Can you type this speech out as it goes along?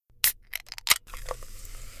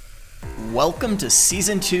Welcome to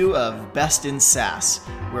Season 2 of Best in SaaS,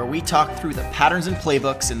 where we talk through the patterns and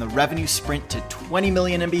playbooks in the revenue sprint to 20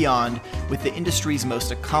 million and beyond with the industry's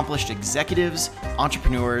most accomplished executives,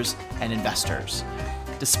 entrepreneurs, and investors.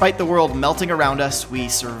 Despite the world melting around us, we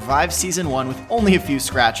survived Season 1 with only a few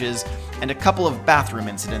scratches and a couple of bathroom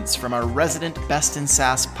incidents from our resident Best in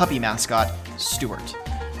SaaS puppy mascot, Stuart.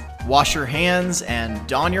 Wash your hands and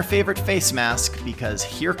don your favorite face mask because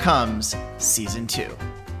here comes Season 2.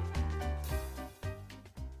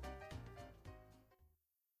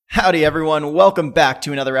 Howdy everyone, welcome back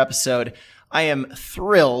to another episode. I am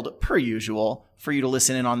thrilled, per usual, for you to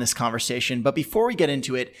listen in on this conversation. But before we get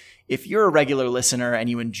into it, if you're a regular listener and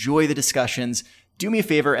you enjoy the discussions, do me a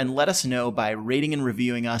favor and let us know by rating and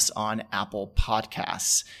reviewing us on Apple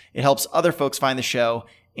Podcasts. It helps other folks find the show,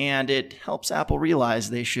 and it helps Apple realize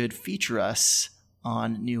they should feature us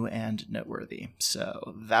on New and Noteworthy.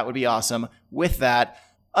 So that would be awesome. With that,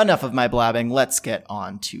 enough of my blabbing. Let's get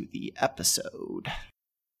on to the episode.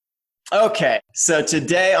 Okay, so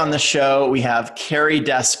today on the show, we have Carrie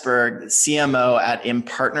Desberg, CMO at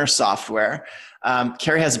Impartner Software.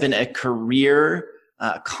 Carrie has been a career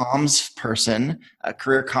comms person, a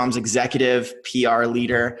career comms executive, PR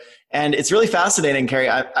leader, and it's really fascinating, Carrie.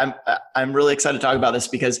 I'm really excited to talk about this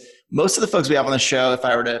because most of the folks we have on the show, if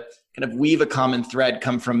I were to kind of weave a common thread,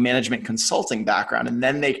 come from management consulting background, and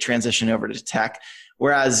then they transition over to tech,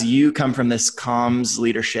 whereas you come from this comms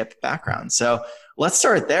leadership background. So let's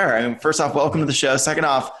start there. I mean, first off, welcome to the show. Second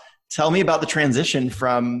off, tell me about the transition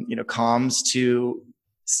from comms to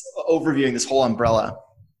overviewing this whole umbrella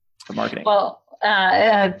of marketing. Well,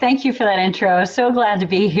 thank you for that intro. So glad to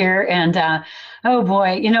be here. And oh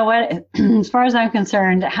boy, you know what? As far as I'm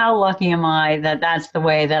concerned, how lucky am I that that's the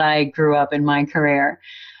way that I grew up in my career?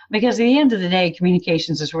 Because at the end of the day,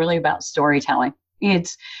 communications is really about storytelling.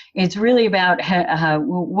 It's really about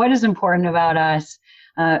what is important about us.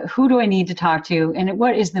 Who do I need to talk to? And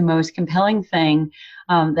what is the most compelling thing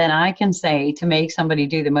that I can say to make somebody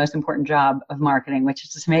do the most important job of marketing, which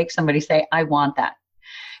is to make somebody say, I want that.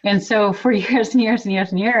 And so for years and years and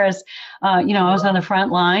years and years, I was on the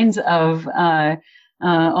front lines of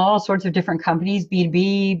all sorts of different companies,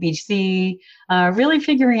 B2B, B2C, really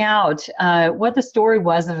figuring out what the story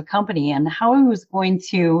was of a company and how I was going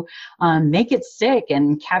to make it stick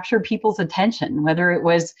and capture people's attention, whether it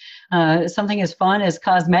was something as fun as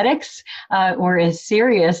cosmetics or as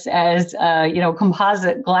serious as,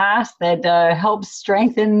 composite glass that helps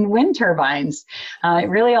strengthen wind turbines. It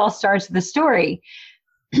really all starts with the story.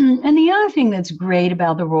 And the other thing that's great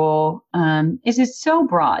about the role is it's so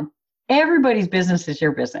broad. Everybody's business is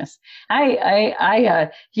your business.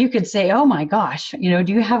 You could say, oh my gosh, do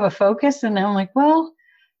you have a focus? And I'm like, well,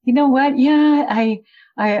 you know what? Yeah,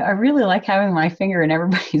 I really like having my finger in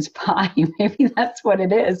everybody's pie. Maybe that's what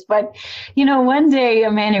it is. But, one day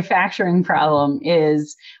a manufacturing problem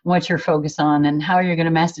is what you're focused on and how you're going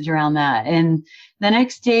to message around that. And the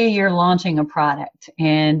next day you're launching a product.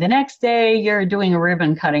 And the next day you're doing a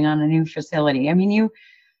ribbon cutting on a new facility. I mean,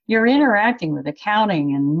 you're interacting with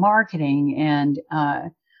accounting and marketing and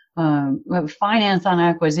finance on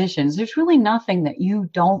acquisitions. There's really nothing that you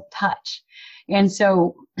don't touch. And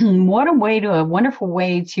so what a wonderful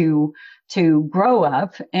way to grow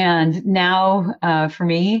up. And now for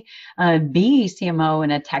me, be CMO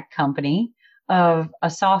in a tech company of a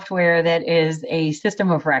software that is a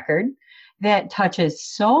system of record that touches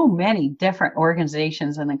so many different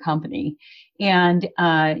organizations in the company. And,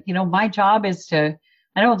 my job is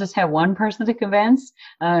I don't just have one person to convince.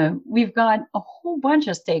 We've got a whole bunch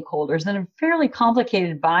of stakeholders and a fairly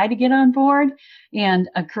complicated buy to get on board, and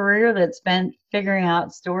a career that's spent figuring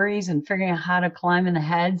out stories and figuring out how to climb in the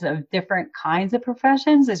heads of different kinds of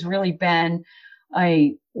professions has really been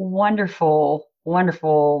a wonderful,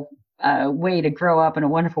 wonderful way to grow up and a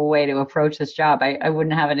wonderful way to approach this job. I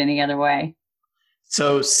wouldn't have it any other way.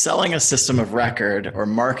 So selling a system of record or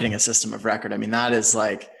marketing a system of record, I mean, that is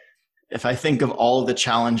like, if I think of all of the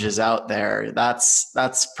challenges out there, that's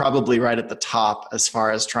probably right at the top as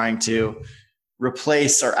far as trying to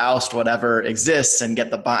replace or oust whatever exists and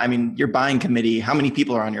get your buying committee. How many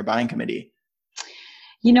people are on your buying committee?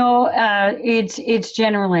 It's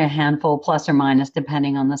generally a handful, plus or minus,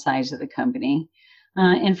 depending on the size of the company.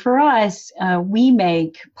 And for us, we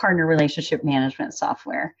make partner relationship management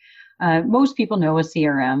software. Most people know a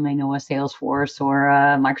CRM. They know a Salesforce or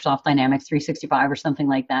a Microsoft Dynamics 365 or something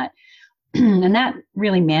like that. And that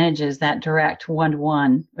really manages that direct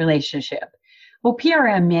one-to-one relationship. Well,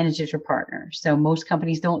 PRM manages your partners. So most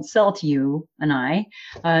companies don't sell to you and I.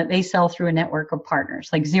 They sell through a network of partners.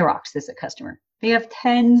 Like Xerox is a customer. They have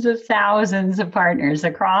tens of thousands of partners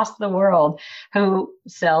across the world who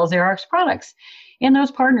sell Xerox products. And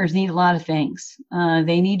those partners need a lot of things.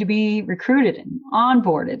 They need to be recruited and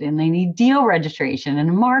onboarded, and they need deal registration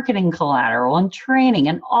and marketing collateral and training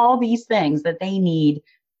and all these things that they need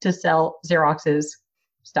to sell Xerox's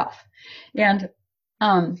stuff. And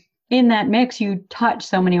in that mix, you touch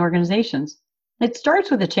so many organizations. It starts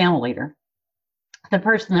with a channel leader, the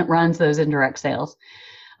person that runs those indirect sales.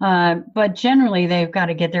 But generally, they've got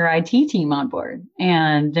to get their IT team on board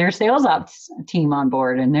and their sales ops team on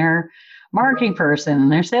board and their marketing person and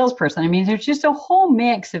their salesperson. I mean, there's just a whole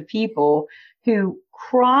mix of people who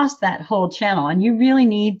cross that whole channel, and you really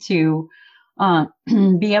need to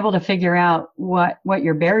be able to figure out what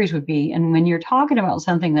your barriers would be. And when you're talking about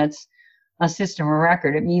something that's a system of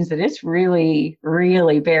record, it means that it's really,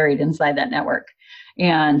 really buried inside that network.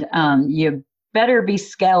 And you better be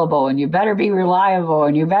scalable, and you better be reliable,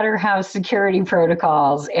 and you better have security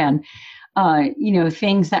protocols and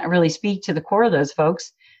things that really speak to the core of those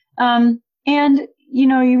folks. And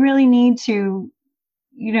you really need to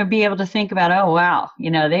be able to think about, oh wow,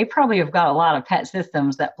 they probably have got a lot of pet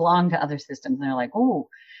systems that belong to other systems, and they're like, oh,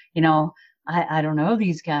 I don't know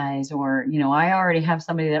these guys, or I already have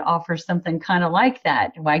somebody that offers something kind of like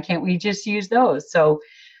that. Why can't we just use those? So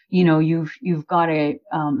you've got to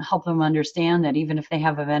help them understand that even if they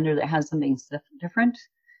have a vendor that has something different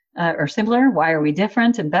or similar, why are we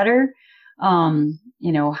different and better?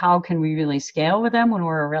 How can we really scale with them when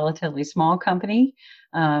we're a relatively small company?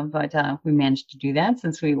 But we managed to do that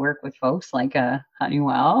since we work with folks like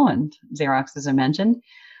Honeywell and Xerox, as I mentioned.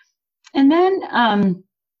 And then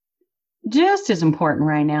just as important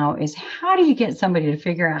right now is, how do you get somebody to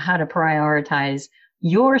figure out how to prioritize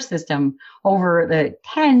your system over the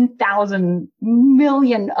 10,000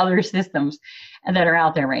 million other systems that are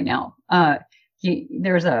out there right now?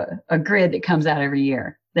 There's a grid that comes out every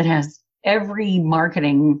year that has every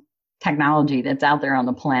marketing technology that's out there on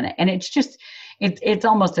the planet. And it's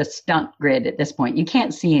almost a stunt grid at this point. You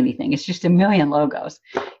can't see anything. It's just a million logos.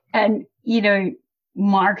 And,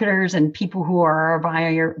 marketers and people who are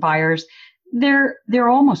our buyers, they're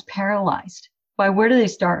almost paralyzed by, where do they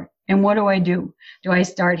start? And what do I do? Do I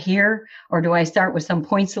start here, or do I start with some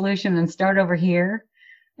point solution and start over here?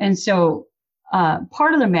 And so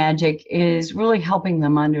part of the magic is really helping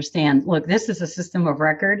them understand, look, this is a system of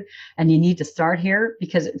record, and you need to start here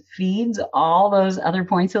because it feeds all those other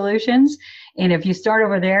point solutions. And if you start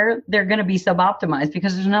over there, they're going to be sub-optimized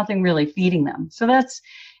because there's nothing really feeding them. So that's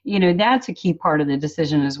a key part of the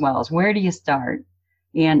decision as well, is where do you start,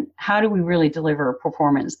 and how do we really deliver a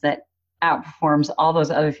performance that outperforms all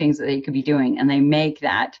those other things that they could be doing, and they make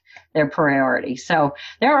that their priority. So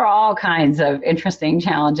there are all kinds of interesting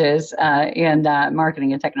challenges in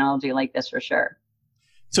marketing and technology like this, for sure.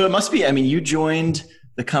 So it must be, you joined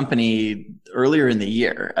the company earlier in the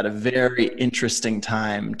year at a very interesting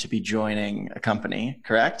time to be joining a company,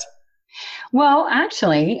 correct? Well,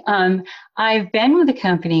 actually, I've been with the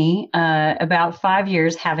company about 5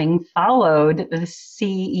 years, having followed the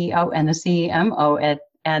CEO and the CMO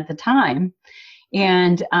at the time.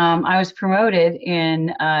 And I was promoted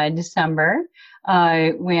in December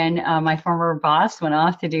when my former boss went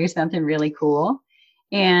off to do something really cool.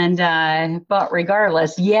 And but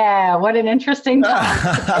regardless, yeah, what an interesting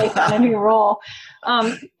time to take on a new role.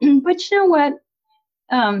 But you know what?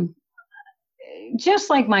 Just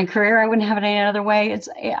like my career, I wouldn't have it any other way.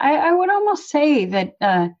 I would almost say that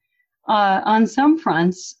on some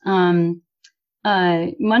fronts, money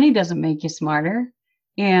doesn't make you smarter,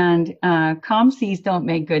 and ComCs don't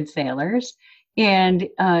make good sailors. And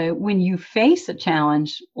when you face a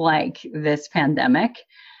challenge like this pandemic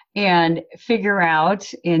and figure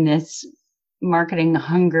out, in this marketing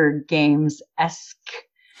Hunger Games-esque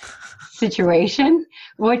situation,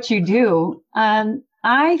 what you do,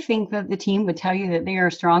 I think that the team would tell you that they are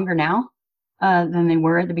stronger now than they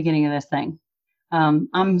were at the beginning of this thing.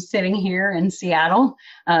 I'm sitting here in Seattle.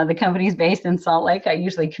 The company's based in Salt Lake. I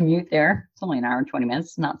usually commute there. It's only an hour and 20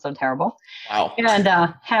 minutes. Not so terrible. Wow. And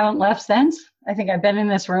haven't left since. I think I've been in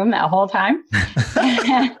this room that whole time.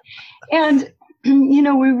 And,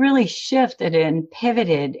 we really shifted and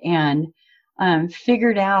pivoted and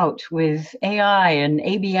figured out with AI and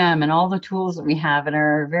ABM and all the tools that we have in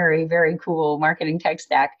our very, very cool marketing tech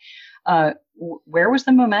stack, where was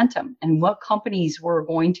the momentum and what companies were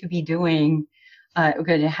going to be doing,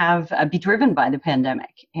 going to have be driven by the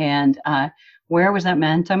pandemic, and where was that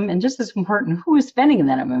momentum, and just as important, who was spending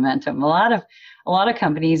that momentum. A lot of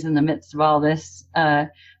companies in the midst of all this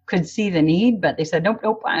could see the need, but they said,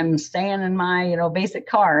 nope, I'm staying in my basic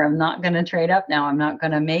car. I'm not going to trade up now. I'm not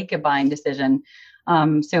going to make a buying decision.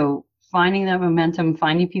 So finding that momentum,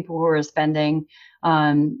 finding people who are spending,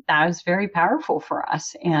 that was very powerful for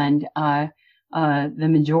us. And the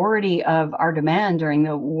majority of our demand during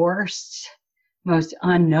the worst, most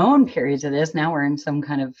unknown periods of this, now we're in some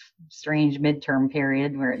kind of strange midterm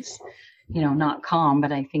period where it's, not calm,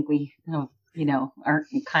 but I think we, are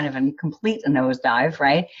kind of in complete nosedive,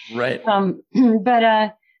 right? Right.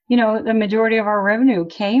 But the majority of our revenue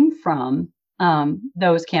came from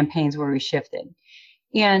those campaigns where we shifted.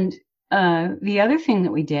 And the other thing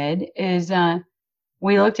that we did is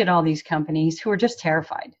we looked at all these companies who are just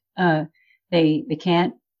terrified. They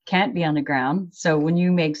can't be on the ground. So when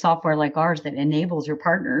you make software like ours that enables your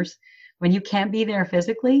partners, when you can't be there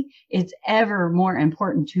physically, it's ever more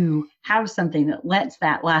important to have something that lets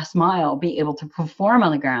that last mile be able to perform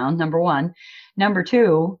on the ground, number one. Number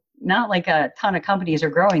two, not like a ton of companies are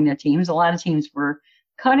growing their teams. A lot of teams were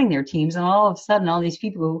cutting their teams, and all of a sudden, all these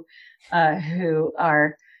people who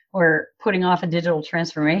were putting off a digital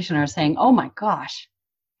transformation are saying, "Oh my gosh,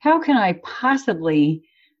 how can I possibly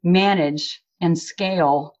manage and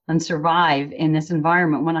scale and survive in this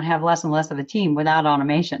environment when I have less and less of a team without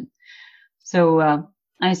automation?" So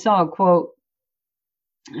I saw a quote,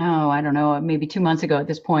 I don't know, maybe 2 months ago at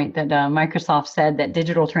this point, that Microsoft said that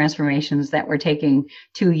digital transformations that were taking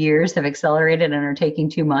 2 years have accelerated and are taking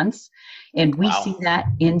 2 months. And we see that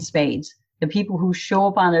in spades. The people who show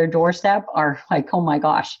up on their doorstep are like, "Oh my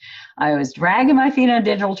gosh, I was dragging my feet on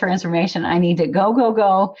digital transformation. I need to go, go,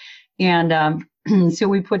 go." And so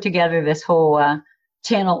we put together this whole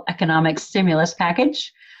channel economic stimulus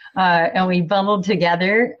package. And we bundled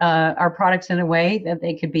together our products in a way that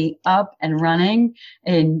they could be up and running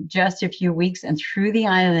in just a few weeks and through the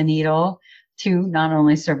eye of the needle to not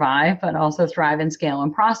only survive, but also thrive and scale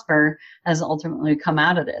and prosper as ultimately come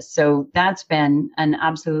out of this. So that's been an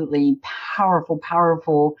absolutely powerful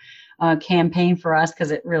campaign for us,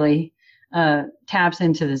 because it really taps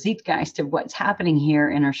into the zeitgeist of what's happening here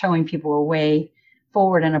and are showing people a way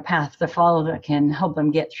forward and a path to follow that can help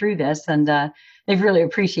them get through this. And they've really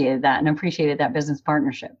appreciated that and appreciated that business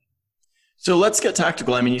partnership. So let's get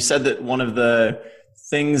tactical. I mean, you said that one of the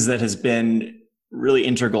things that has been really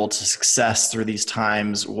integral to success through these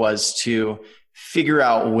times was to figure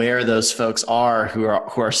out where those folks are who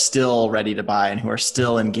are still ready to buy and who are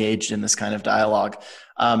still engaged in this kind of dialogue.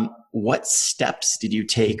 What steps did you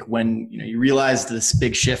take when you realized this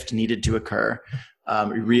big shift needed to occur?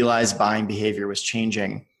 You realized buying behavior was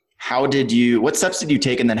changing. What steps did you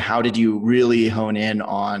take, and then how did you really hone in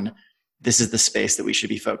on, this is the space that we should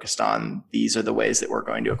be focused on? These are the ways that we're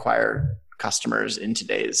going to acquire customers in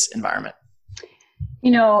today's environment.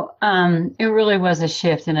 It really was a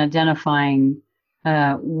shift in identifying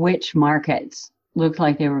which markets looked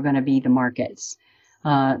like they were going to be the markets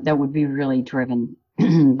that would be really driven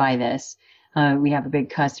by this. We have a big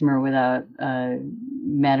customer with a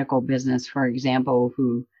medical business, for example,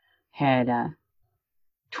 who had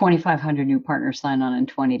 2,500 new partners signed on in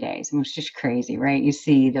 20 days. It was just crazy, right? You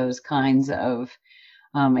see those kinds of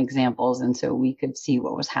examples. And so we could see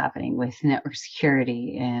what was happening with network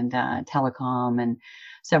security and telecom and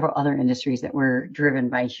several other industries that were driven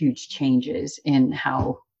by huge changes in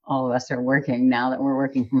how all of us are working now that we're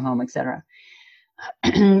working from home, et cetera.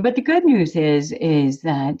 But the good news is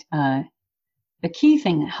that the key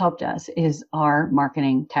thing that helped us is our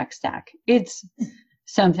marketing tech stack. It's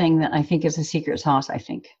something that I think is a secret sauce, I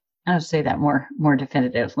think. I'll say that more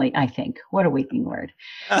definitively, I think. What a weeping word.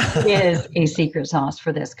 It is a secret sauce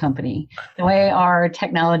for this company. The way our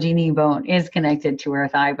technology knee bone is connected to our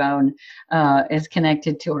thigh bone, is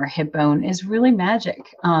connected to our hip bone, is really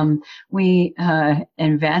magic. We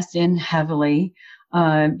invest in heavily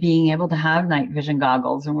being able to have night vision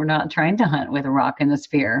goggles, and we're not trying to hunt with a rock and a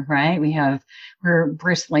spear, right? We're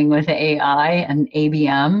bristling with AI and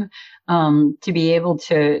ABM to be able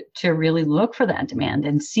to really look for that demand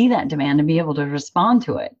and see that demand and be able to respond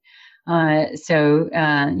to it. So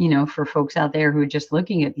for folks out there who are just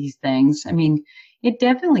looking at these things, I mean, it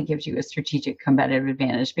definitely gives you a strategic competitive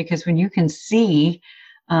advantage, because when you can see,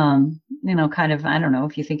 kind of, I don't know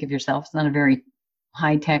if you think of yourself, it's not a very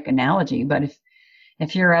high tech analogy, but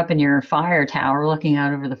if you're up in your fire tower looking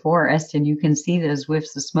out over the forest and you can see those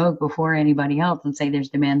whiffs of smoke before anybody else and say there's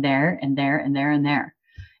demand there and there and there and there.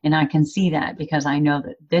 And I can see that because I know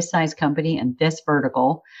that this size company and this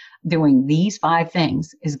vertical doing these 5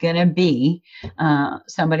 things is going to be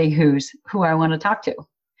somebody who I want to talk to.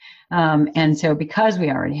 And so because we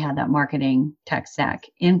already had that marketing tech stack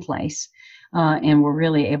in place, and we're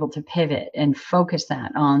really able to pivot and focus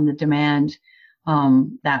that on the demand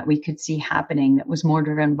that we could see happening that was more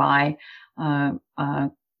driven by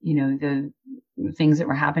the things that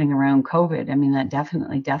were happening around COVID. I mean, that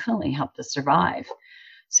definitely helped us survive.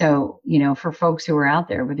 So, for folks who are out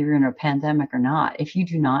there, whether you're in a pandemic or not, if you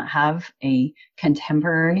do not have a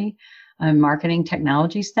contemporary marketing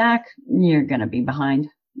technology stack, you're going to be behind.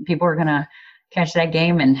 People are going to catch that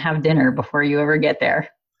game and have dinner before you ever get there.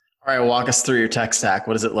 All right, walk us through your tech stack.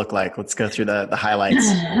 What does it look like? Let's go through the highlights.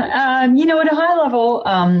 At a high level,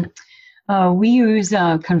 we use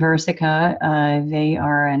Conversica. They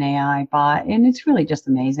are an AI bot, and it's really just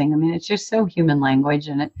amazing. I mean, it's just so human language,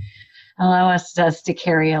 and it allows us to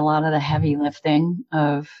carry a lot of the heavy lifting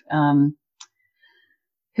of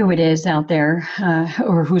who it is out there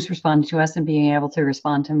or who's responding to us, and being able to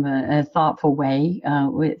respond to them in a thoughtful way.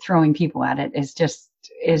 Throwing people at it is just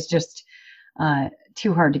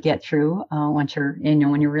too hard to get through once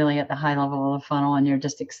when you're really at the high level of the funnel and you're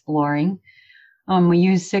just exploring. We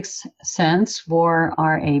use 6 Sense for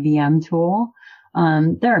our ABM tool.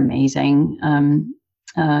 They're amazing.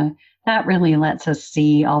 That really lets us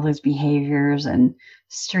see all those behaviors and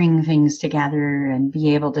string things together and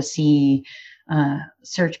be able to see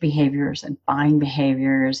search behaviors and buying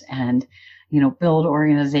behaviors and, build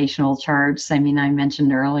organizational charts. I mean, I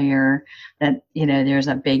mentioned earlier that, there's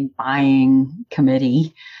a big buying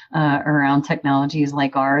committee around technologies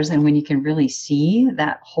like ours. And when you can really see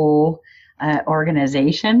that whole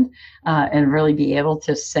organization and really be able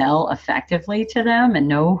to sell effectively to them and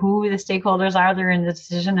know who the stakeholders are that are in the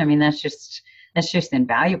decision, I mean, that's just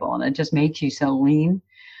invaluable, and it just makes you so lean.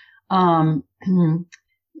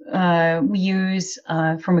 We use,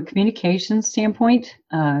 from a communication standpoint,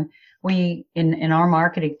 we in our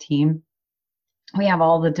marketing team, we have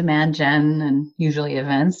all the demand gen and usually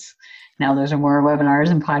events. Now those are more webinars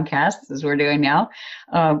and podcasts as we're doing now.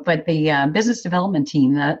 But the business development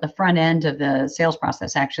team, the front end of the sales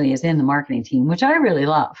process actually is in the marketing team, which I really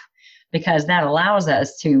love, because that allows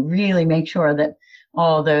us to really make sure that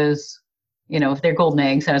all those, if they're golden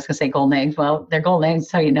eggs, I was going to say golden eggs. Well, they're golden eggs,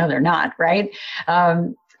 so they're not, right?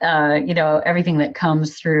 Everything that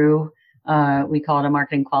comes through, we call it a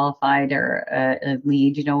marketing qualified or a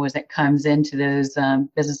lead, as it comes into those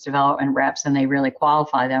business development reps and they really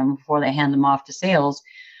qualify them before they hand them off to sales.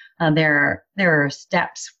 There are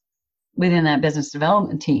steps within that business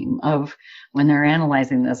development team of when they're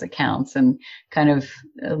analyzing those accounts, and kind of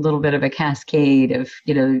a little bit of a cascade of,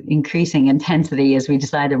 increasing intensity as we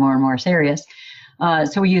decide they're more and more serious.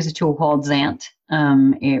 So we use a tool called Zant.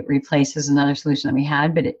 It replaces another solution that we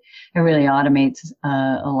had, but it really automates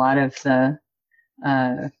a lot of the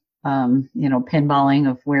pinballing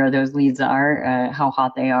of where those leads are, how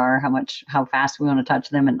hot they are, how fast we want to touch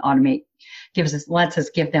them, and lets us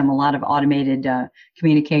give them a lot of automated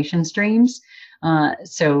communication streams.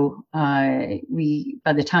 So by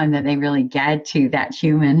the time that they really get to that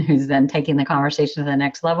human who's then taking the conversation to the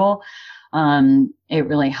next level, it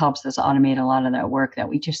really helps us automate a lot of that work that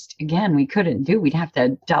we couldn't do. We'd have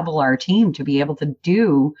to double our team to be able to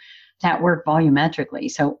do that work volumetrically.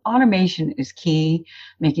 So automation is key,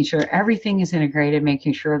 making sure everything is integrated,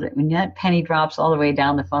 making sure that when that penny drops all the way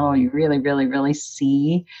down the funnel, you really, really, really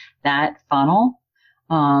see that funnel.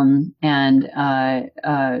 You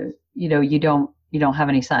don't have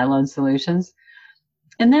any siloed solutions.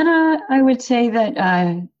 And then I would say that,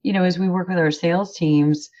 as we work with our sales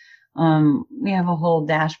teams, we have a whole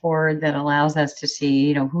dashboard that allows us to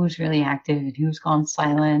see, who's really active and who's gone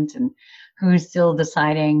silent and who's still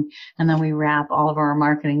deciding. And then we wrap all of our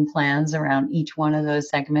marketing plans around each one of those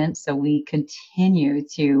segments. So we continue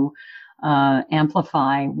to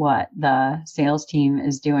amplify what the sales team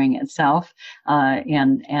is doing itself,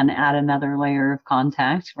 and add another layer of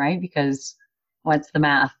contact, right? Because what's the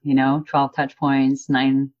math? 12 touch points,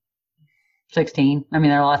 16. I mean,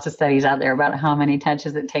 there are lots of studies out there about how many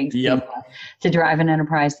touches it takes to drive an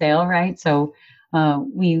enterprise sale, right? So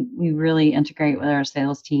we really integrate with our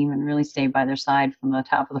sales team and really stay by their side from the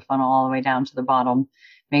top of the funnel all the way down to the bottom.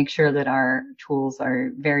 Make sure that our tools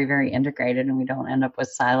are very, very integrated and we don't end up with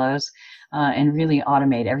silos, and really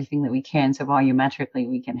automate everything that we can. So volumetrically,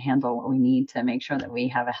 we can handle what we need to make sure that we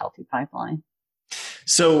have a healthy pipeline.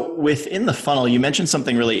 So within the funnel, you mentioned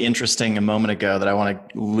something really interesting a moment ago that I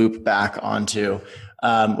want to loop back onto,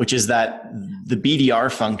 which is that the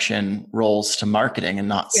BDR function rolls to marketing and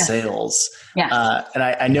not sales. Yes. And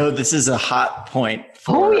I know this is a hot point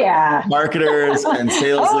for marketers and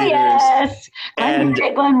sales leaders. Yes. And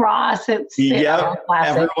Glenn Ross.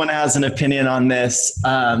 Everyone has an opinion on this.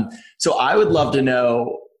 So I would love to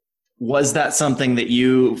know, was that something that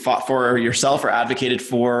you fought for yourself or advocated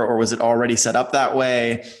for, or was it already set up that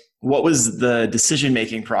way? What was the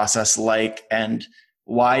decision-making process like, and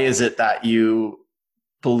why is it that you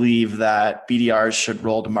believe that BDRs should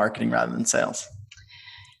roll to marketing rather than sales?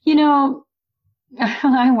 You know,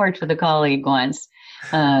 I worked with a colleague once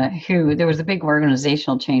who there was a big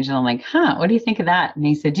organizational change, and I'm like, what do you think of that? And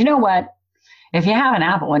he said, you know what? If you have an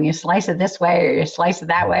apple and you slice it this way or you slice it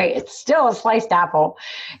that way, it's still a sliced apple.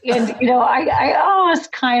 And, I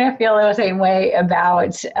almost kind of feel the same way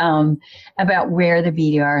about where the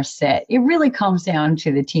BDRs sit. It really comes down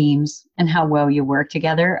to the teams and how well you work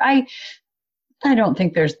together. I don't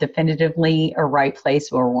think there's definitively a right place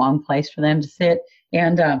or a wrong place for them to sit.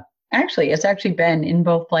 And actually, it's actually been in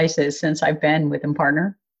both places since I've been with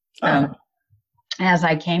Impartner. As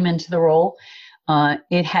I came into the role,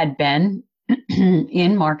 it had been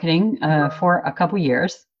in marketing for a couple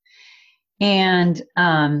years. And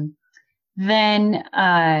then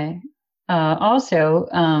also,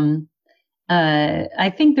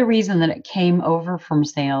 I think the reason that it came over from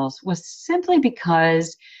sales was simply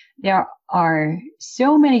because there are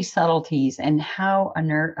so many subtleties in how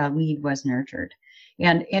a lead was nurtured.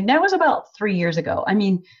 And that was about 3 years ago. I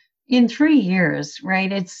mean, in 3 years,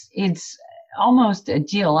 right, it's almost a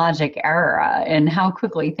geologic era in how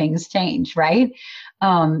quickly things change, right?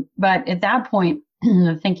 But at that point,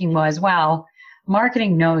 the thinking was, wow,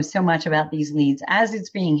 marketing knows so much about these leads as it's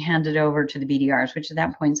being handed over to the BDRs, which at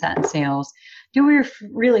that point sat in sales. Do we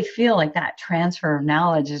really feel like that transfer of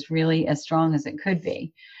knowledge is really as strong as it could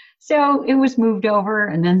be? So it was moved over,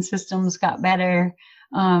 and then systems got better.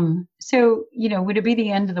 So, would it be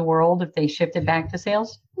the end of the world if they shifted back to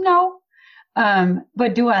sales? No.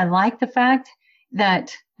 But do I like the fact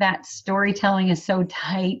that storytelling is so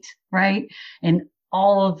tight, right? And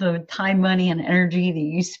all of the time, money, and energy that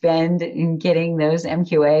you spend in getting those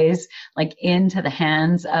MQAs like into the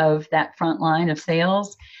hands of that front line of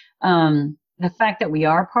sales. The fact that we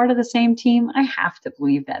are part of the same team, I have to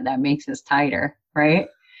believe that makes us tighter, right?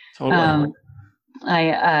 Totally.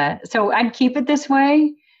 So I'd keep it this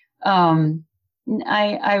way.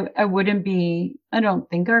 I wouldn't be, I don't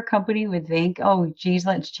think our company would think, oh, geez,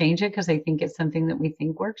 let's change it because they think it's something that we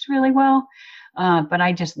think works really well. But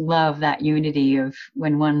I just love that unity of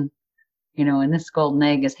when one, and this golden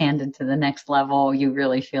egg is handed to the next level, you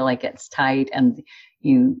really feel like it's tight and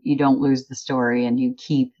you don't lose the story and you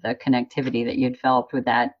keep the connectivity that you developed with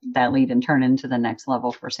that lead and turn into the next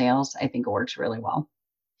level for sales. I think it works really well.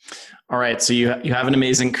 All right. So you have an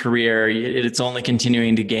amazing career. It's only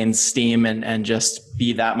continuing to gain steam and just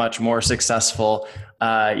be that much more successful.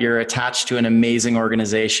 You're attached to an amazing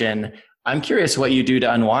organization. I'm curious what you do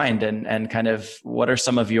to unwind and kind of what are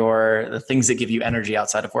some of the things that give you energy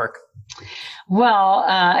outside of work? Well,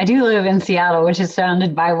 I do live in Seattle, which is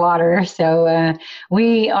surrounded by water. So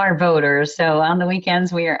we are boaters. So on the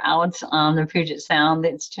weekends, we are out on the Puget Sound.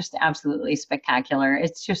 It's just absolutely spectacular.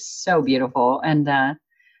 It's just so beautiful. And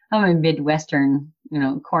I'm a Midwestern,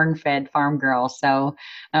 corn-fed farm girl. So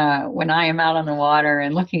when I am out on the water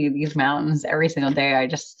and looking at these mountains every single day, I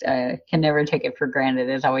just can never take it for granted.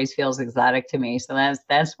 It always feels exotic to me. So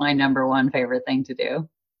that's my number one favorite thing to do.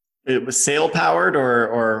 It was sail powered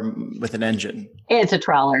or with an engine? It's a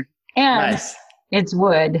trawler. And nice. It's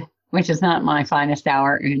wood, which is not my finest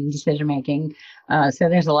hour in decision making. So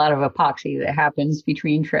there's a lot of epoxy that happens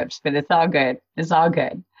between trips, but it's all good. It's all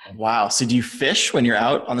good. Wow. So do you fish when you're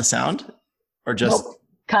out on the Sound or just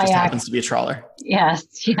happens to be a trawler?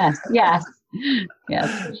 Yes, for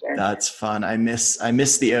sure. That's fun. I miss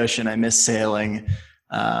the ocean. I miss sailing.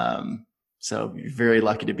 So you're very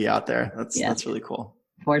lucky to be out there. That's really cool.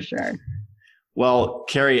 For sure. Well,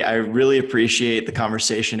 Carrie, I really appreciate the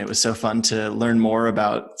conversation. It was so fun to learn more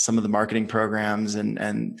about some of the marketing programs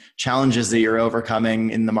and challenges that you're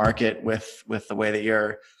overcoming in the market with the way that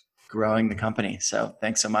you're growing the company. So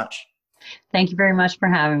thanks so much. Thank you very much for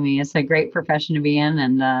having me. It's a great profession to be in,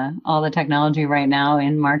 and all the technology right now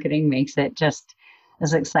in marketing makes it just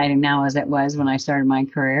as exciting now as it was when I started my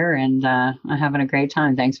career, and I'm having a great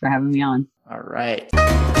time. Thanks for having me on. All right.